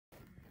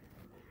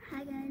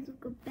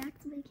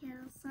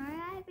sorry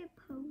I haven't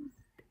posted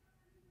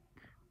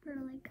for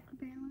like a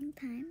very long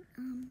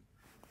time.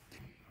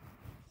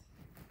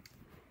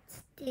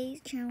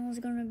 Today's channel is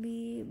gonna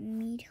be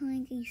me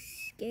telling a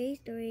scary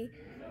story.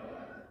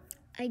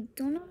 I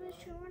don't know if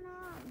it's true or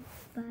not,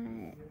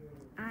 but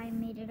I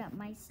made it up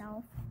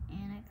myself,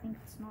 and I think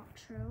it's not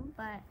true.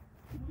 But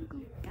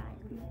guys,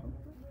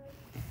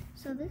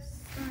 so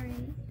this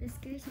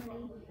scary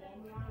story,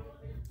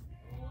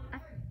 I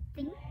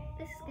think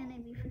this is gonna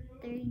be for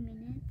 30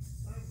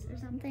 minutes or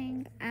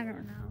something. I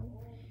don't know,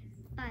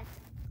 but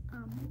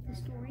the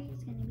story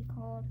is gonna be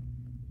called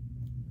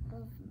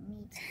of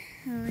me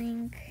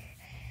telling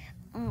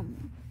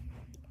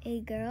a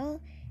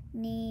girl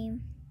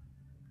named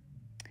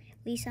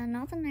Lisa,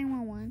 not the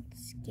 911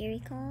 scary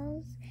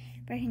calls,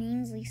 but her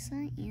name's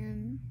Lisa,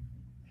 and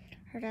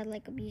her dad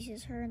like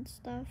abuses her and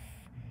stuff.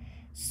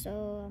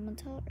 So I'm gonna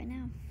tell it right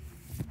now.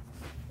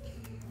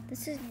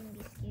 This is gonna be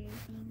a scary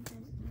thing because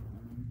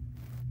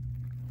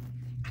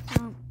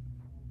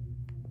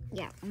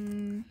yeah.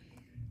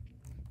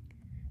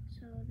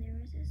 So there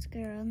was this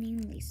girl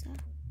named Lisa.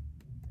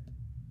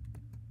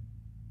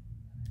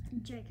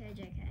 JK.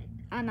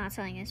 I'm not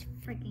telling this.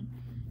 Freaking.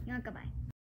 Goodbye.